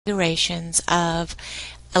configurations of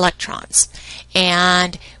electrons.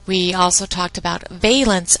 And we also talked about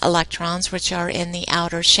valence electrons, which are in the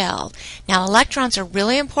outer shell. Now, electrons are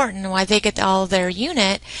really important, and why they get all their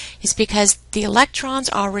unit is because the electrons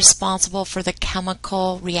are responsible for the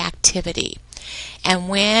chemical reactivity. And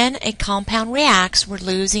when a compound reacts, we're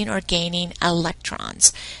losing or gaining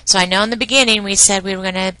electrons. So I know in the beginning we said we were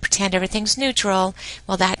going to pretend everything's neutral.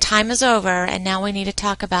 Well, that time is over, and now we need to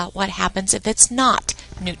talk about what happens if it's not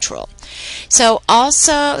neutral. So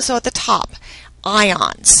at the top,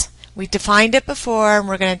 ions. We defined it before, and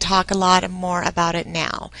we're going to talk a lot more about it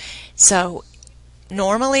now. So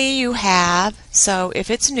normally you have, so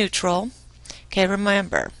if it's neutral, okay,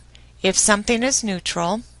 remember, if something is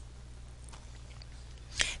neutral,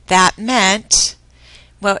 that meant,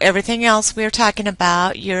 well, everything else we were talking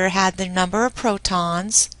about, you had the number of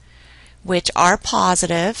protons, which are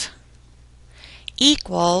positive,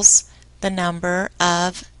 equals the number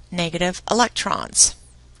of negative electrons.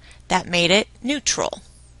 That made it neutral.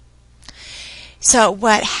 So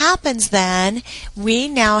what happens then, we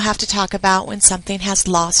now have to talk about when something has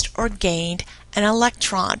lost or gained an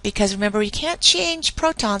electron, because remember, you can't change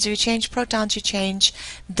protons. If you change protons, you change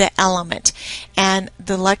the element. And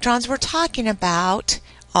the electrons we're talking about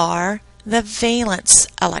are the valence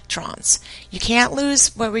electrons. You can't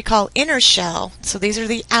lose what we call inner shell. So these are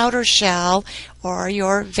the outer shell, or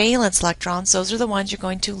your valence electrons. Those are the ones you're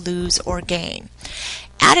going to lose or gain.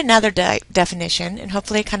 Add another definition, and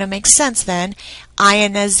hopefully it kind of makes sense then.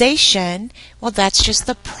 Ionization, well, that's just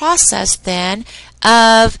the process then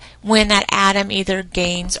of when that atom either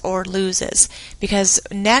gains or loses. Because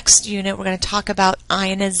next unit we're going to talk about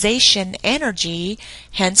ionization energy,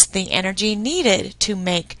 hence the energy needed to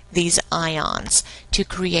make these ions, to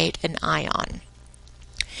create an ion.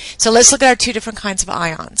 So let's look at our two different kinds of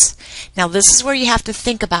ions. Now this is where you have to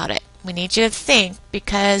think about it. We need you to think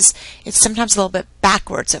because it's sometimes a little bit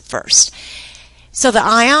backwards at first. So the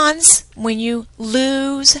ions, when you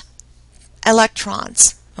lose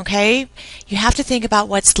electrons, okay, you have to think about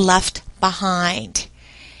what's left behind.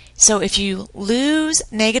 So if you lose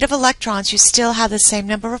negative electrons, you still have the same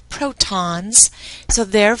number of protons, so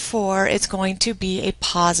therefore it's going to be a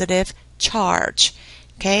positive charge.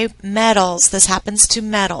 Okay, metals, this happens to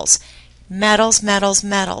metals. Metals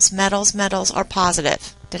are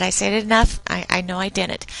positive. Did I say it enough? I know I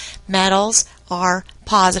didn't. Metals are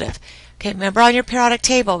positive. Okay, remember on your periodic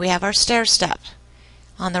table we have our stair step.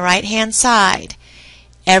 On the right hand side,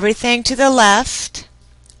 everything to the left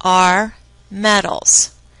are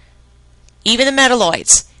metals. Even the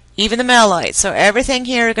metalloids. So everything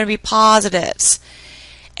here are going to be positives.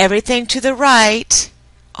 Everything to the right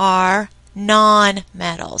are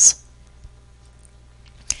non-metals.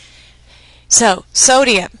 So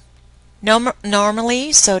sodium.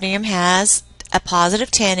 Normally sodium has a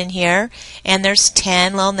positive 10 in here, and there's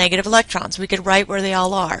 10 little negative electrons. We could write where they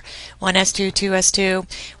all are. 1s2, 2s2.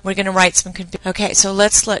 We're going to write some. Okay, so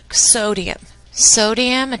let's look. Sodium.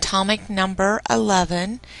 Sodium, atomic number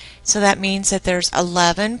 11. So that means that there's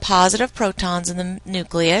 11 positive protons in the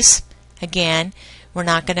nucleus. Again, we're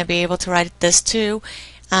not going to be able to write this to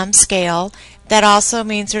scale. That also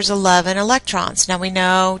means there's 11 electrons. Now we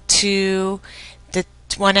know the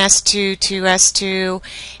 1s2, 2s2,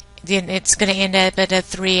 then it's going to end up at a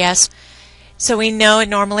 3s. So we know it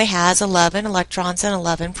normally has 11 electrons and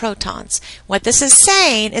 11 protons. What this is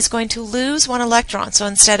saying is going to lose one electron. So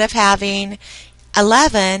instead of having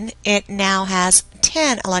 11, it now has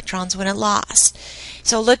 10 electrons when it lost.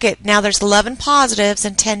 So look at, now there's 11 positives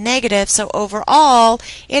and 10 negatives, so overall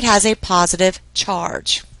it has a positive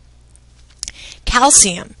charge.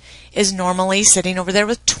 Calcium is normally sitting over there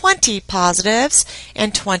with 20 positives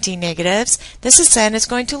and 20 negatives. This is then is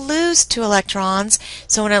going to lose 2 electrons.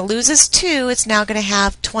 So when it loses 2, it's now going to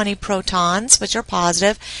have 20 protons, which are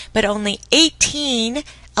positive, but only 18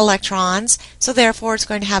 electrons. So therefore it's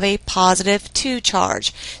going to have a positive 2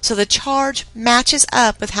 charge. So the charge matches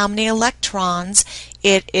up with how many electrons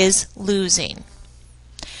it is losing.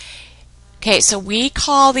 Okay, so we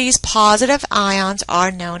call these positive ions are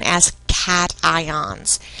known as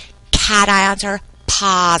cations. Cations are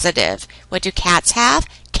positive. What do cats have?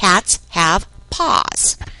 Cats have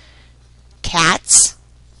paws. Cats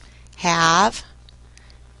have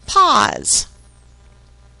paws.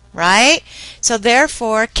 Right? So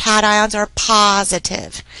therefore, cations are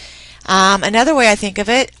positive. Another way I think of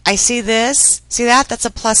it, I see this. See that? That's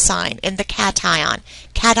a plus sign in the cation.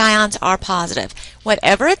 Cations are positive.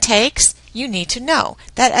 Whatever it takes, you need to know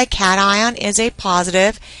that a cation is a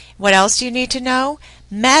positive. What else do you need to know?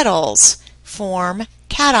 Metals form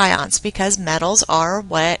cations because metals are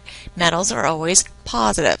always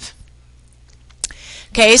positive.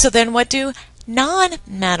 Okay, so then what do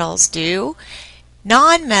nonmetals do?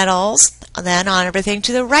 Nonmetals, then on everything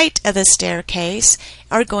to the right of the staircase,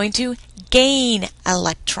 are going to gain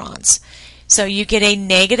electrons. So you get a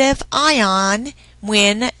negative ion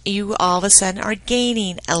when you all of a sudden are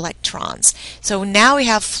gaining electrons. So now we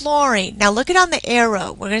have fluorine. Now look at on the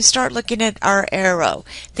arrow. We're going to start looking at our arrow.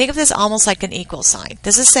 Think of this almost like an equal sign.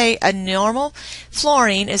 This is say a normal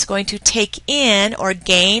fluorine is going to take in or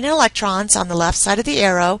gain electrons on the left side of the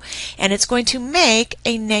arrow, and it's going to make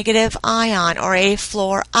a negative ion or a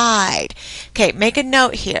fluoride. Okay, make a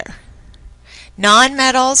note here.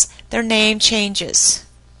 Nonmetals, their name changes.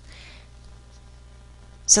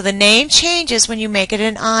 So the name changes when you make it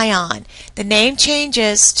an ion. The name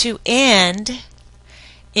changes to end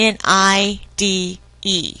in IDE.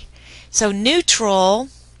 So neutral,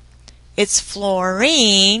 it's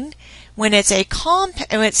fluorine. When it's a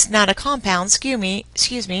it's not a compound,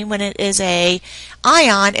 excuse me, when it is a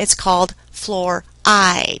ion, it's called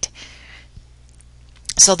fluoride.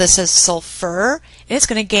 So this is sulfur, and it's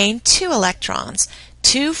going to gain 2 electrons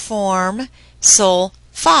to form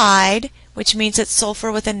sulfide, which means it's sulfur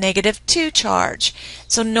with a -2 charge.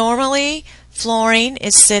 So normally fluorine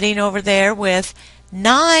is sitting over there with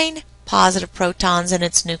 9 positive protons in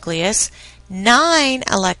its nucleus, 9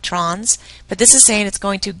 electrons, but this is saying it's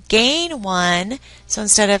going to gain 1, so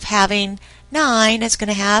instead of having 9, it's going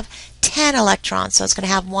to have 10 electrons. So it's going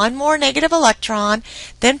to have 1 more negative electron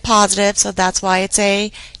than positive, so that's why it's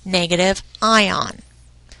a negative ion.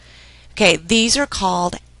 Okay, these are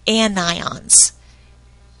called anions.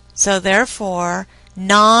 So therefore,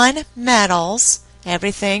 nonmetals,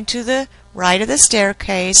 everything to the right of the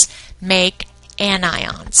staircase, make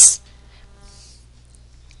anions.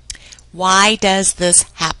 Why does this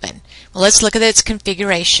happen? Well, let's look at its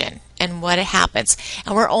configuration and what it happens.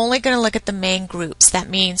 And we're only going to look at the main groups. That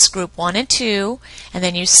means group 1 and 2, and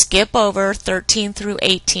then you skip over 13 through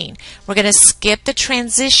 18. We're going to skip the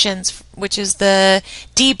transitions, which is the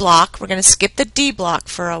D block. We're going to skip the D block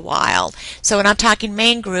for a while. So when I'm talking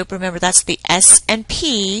main group, remember that's the S and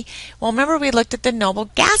P. Well, remember we looked at the noble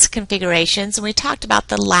gas configurations, and we talked about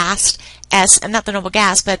the last S, and not the noble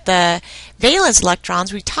gas, but the valence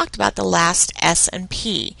electrons. We talked about the last S and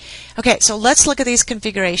P. Okay, so let's look at these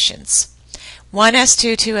configurations.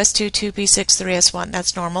 1s2, 2s2, 2p6, 3s1.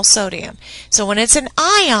 That's normal sodium. So when it's an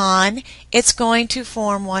ion, it's going to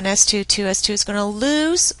form 1s2, 2s2. It's going to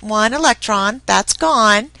lose 1 electron. That's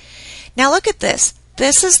gone. Now look at this.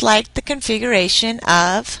 This is like the configuration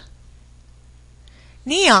of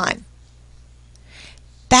neon.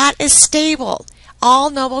 That is stable. All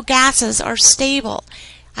noble gases are stable.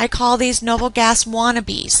 I call these noble gas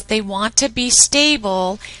wannabes. They want to be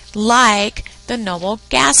stable like the noble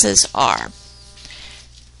gases are.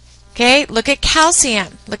 Okay, look at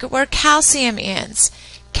calcium. Look at where calcium ends.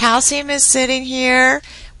 Calcium is sitting here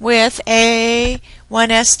with a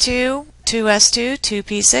 1s2, 2s2,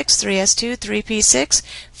 2p6, 3s2, 3p6,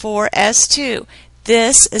 4s2.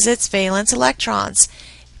 This is its valence electrons.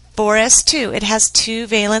 4s2, it has 2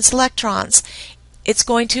 valence electrons. It's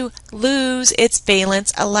going to lose its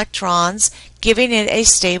valence electrons, giving it a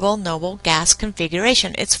stable noble gas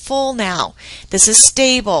configuration. It's full now. This is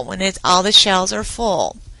stable when all the shells are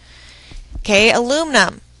full. Okay,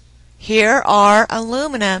 aluminum. Here are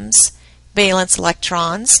aluminum's valence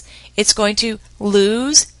electrons. It's going to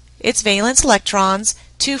lose its valence electrons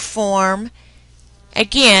to form,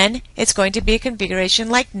 again, it's going to be a configuration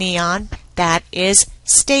like neon that is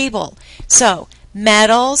stable. So,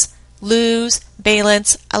 metals lose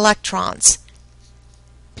valence electrons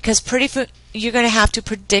because you're going to have to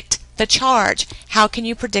predict the charge. How can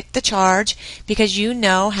you predict the charge? Because you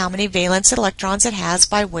know how many valence electrons it has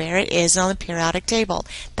by where it is on the periodic table.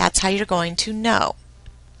 That's how you're going to know.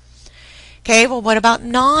 Okay, well, what about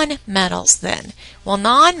non-metals then? Well,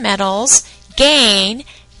 non-metals gain.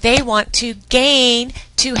 They want to gain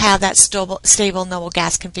to have that stable noble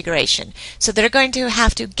gas configuration. So they're going to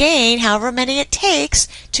have to gain however many it takes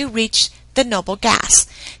to reach the noble gas.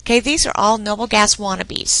 Okay, these are all noble gas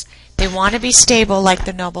wannabes. They want to be stable like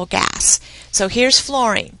the noble gas. So here's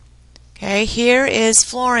fluorine. Okay, here is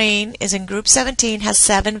fluorine is in group 17, has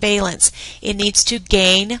 7 valence. It needs to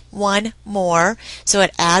gain 1 more. So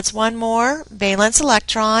it adds 1 more valence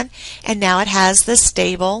electron, and now it has the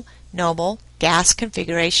stable noble gas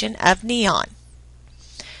configuration of neon.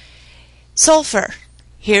 Sulfur.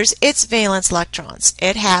 Here's its valence electrons.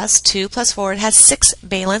 It has 2 plus 4. It has 6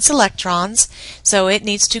 valence electrons. So it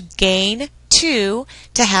needs to gain 2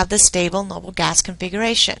 to have the stable noble gas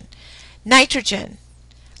configuration. Nitrogen.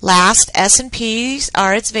 Last S and P's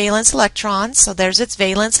are its valence electrons. So there's its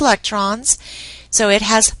valence electrons. So it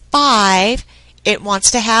has 5 it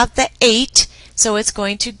wants to have the 8, so it's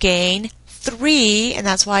going to gain 3, and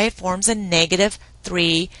that's why it forms a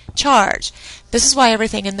 -3 charge. This is why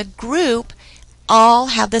everything in the group all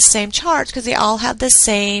have the same charge, because they all have the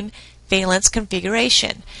same valence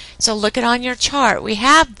configuration. So look at on your chart. We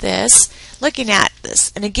have this, looking at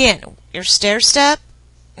this, and again, your stair step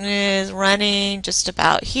is running just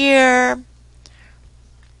about here.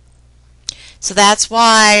 So that's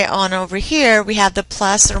why on over here we have the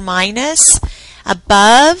plus or minus.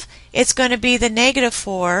 Above, it's going to be the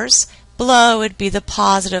 -4s. Below would be the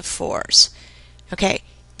 +4s. Okay,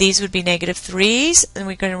 these would be -3s, and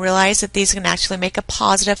we're going to realize that these can actually make a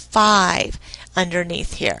 +5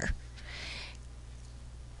 underneath here.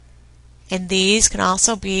 And these can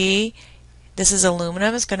also be, this is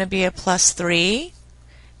aluminum, is going to be a +3.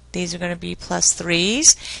 These are going to be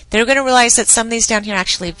 +3s. They're going to realize that some of these down here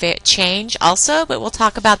actually change also, but we'll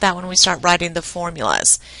talk about that when we start writing the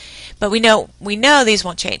formulas. But we know these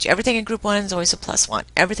won't change. Everything in group 1 is always a +1.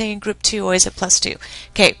 Everything in group 2 always a +2.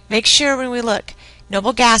 Okay, make sure when we look,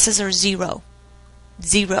 noble gases are 0.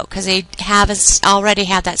 0, because they already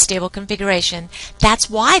have that stable configuration. That's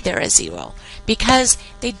why they're a 0, because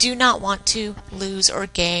they do not want to lose or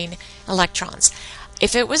gain electrons.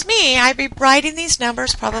 If it was me, I'd be writing these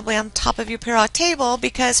numbers probably on top of your periodic table,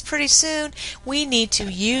 because pretty soon we need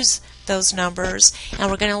to use those numbers, and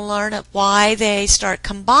we're going to learn why they start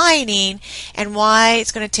combining and why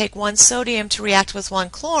it's going to take 1 sodium to react with 1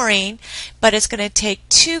 chlorine, but it's going to take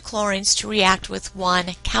 2 chlorines to react with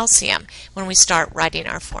 1 calcium when we start writing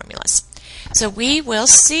our formulas. So we will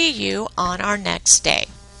see you on our next day.